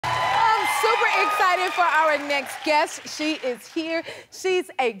excited for our next guest. She is here. She's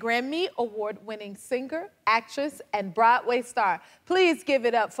a Grammy Award-winning singer, actress, and Broadway star. Please give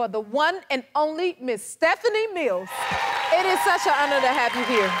it up for the one and only Miss Stephanie Mills. It is such an honor to have you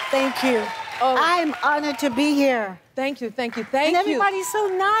here. Thank you. Oh. I'm honored to be here. Thank you, thank you, thank you. And everybody's so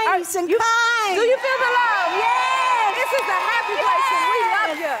nice and kind. Do you feel the love? Yes. This is a happy place and we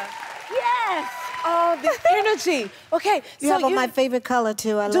love you. Yes. Oh, the energy. Okay, you have my favorite color,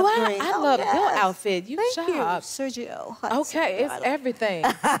 too. I love green. I love your outfit. Thank sharp. you, Sergio Hudson. Okay, it's everything.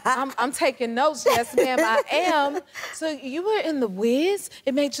 I'm taking notes. Yes, ma'am, I am. So you were in The Wiz.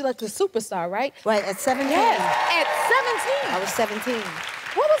 It made you like a superstar, right? Right, at 17. Yes, at 17. I was 17.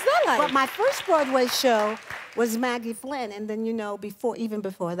 What was that like? But my first Broadway show was Maggie Flynn, and then, you know, even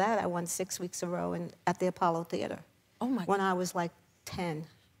before that, I won 6 weeks in a row at the Apollo Theater. Oh, my God. When I was like 10.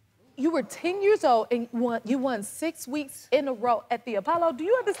 You were 10 years old and you won 6 weeks in a row at the Apollo. Do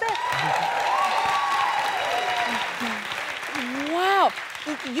you understand? Wow.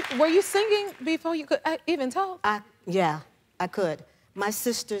 Were you singing before you could even talk? Yeah, I could. My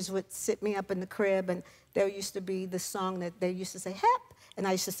sisters would sit me up in the crib, and there used to be the song that they used to say, "Hep," and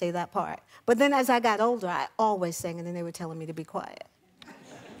I used to say that part. But then as I got older, I always sang, and then they were telling me to be quiet.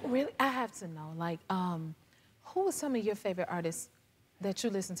 Really? I have to know, like, who was some of your favorite artists that you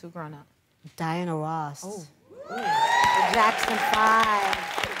listened to growing up? Diana Ross. Oh. The Jackson 5.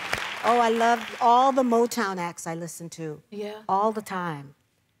 Oh, I loved all the Motown acts I listened to. Yeah. All the time.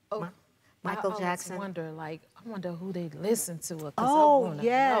 Oh. Michael Jackson. I wonder who they listen to. Oh,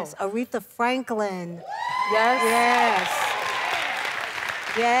 yes. Aretha Franklin. Yes. Yes.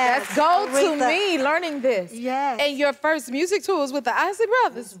 Yes. That's gold to me, learning this. Yes. And your first music tour was with the Isley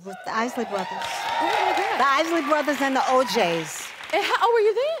Brothers. With the Isley Brothers. Oh, my God. The Isley Brothers and the OJs. And how old were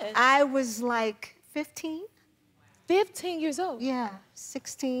you then? I was like 15. 15 years old? Yeah,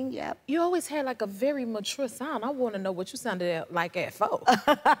 16, yep. You always had like a very mature sound. I want to know what you sounded like at 4. Like,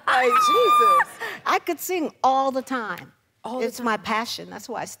 Jesus. I could sing all the time. It's my passion. That's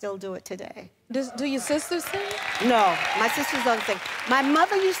why I still do it today. Do your sisters sing? No, my sisters don't sing. My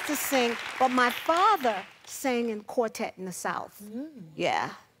mother used to sing, but my father sang in quartet in the South. Yeah,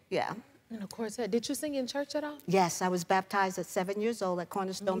 yeah. In a quartet. Did you sing in church at all? Yes, I was baptized at 7 years old at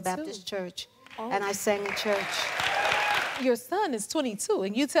Cornerstone Baptist Church, and I sang in church. Your son is 22,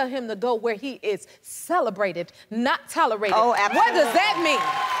 and you tell him to go where he is celebrated, not tolerated. Oh, absolutely. What does that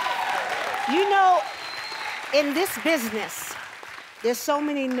mean? You know, in this business, there's so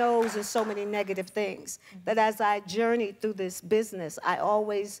many no's and so many negative things that as I journeyed through this business, I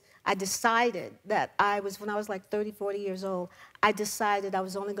decided that when I was like 30, 40 years old, I decided I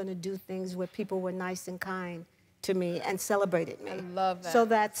was only going to do things where people were nice and kind to me and celebrated me. I love that. So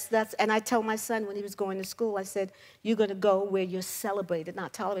and I tell my son when he was going to school, I said, you're going to go where you're celebrated,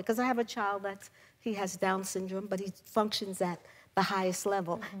 not tolerated. Because I have a child he has Down syndrome, but he functions at the highest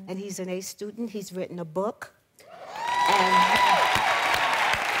level. And he's an A student. He's written a book. And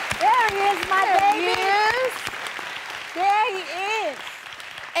there he is, my baby. There he is.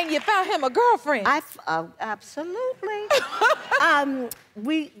 And you found him a girlfriend. Absolutely.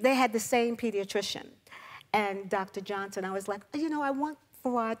 They had the same pediatrician. And Dr. Johnson, I was like, you know, I want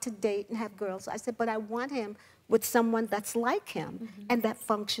Farad to date and have girls. I said, but I want him with someone that's like him and that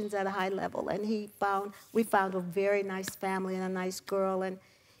functions at a high level. And we found a very nice family and a nice girl. And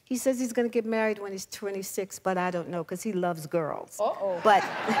he says he's going to get married when he's 26, but I don't know because he loves girls. But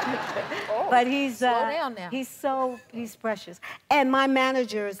but he's slow down now. He's precious. And my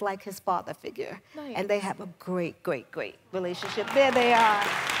manager is like his father figure. Nice. And they have a great, great, great relationship. There they are.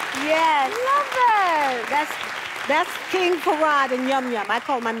 Yes. Love that. That's King Farad and Yum Yum. I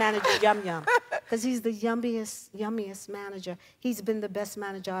call my manager Yum Yum because he's the yummiest manager. He's been the best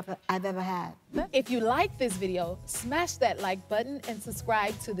manager I've ever had. If you like this video, smash that like button and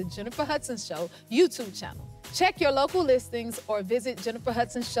subscribe to the Jennifer Hudson Show YouTube channel. Check your local listings or visit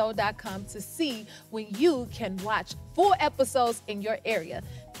jenniferhudsonshow.com to see when you can watch full episodes in your area.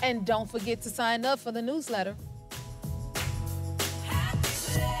 And don't forget to sign up for the newsletter.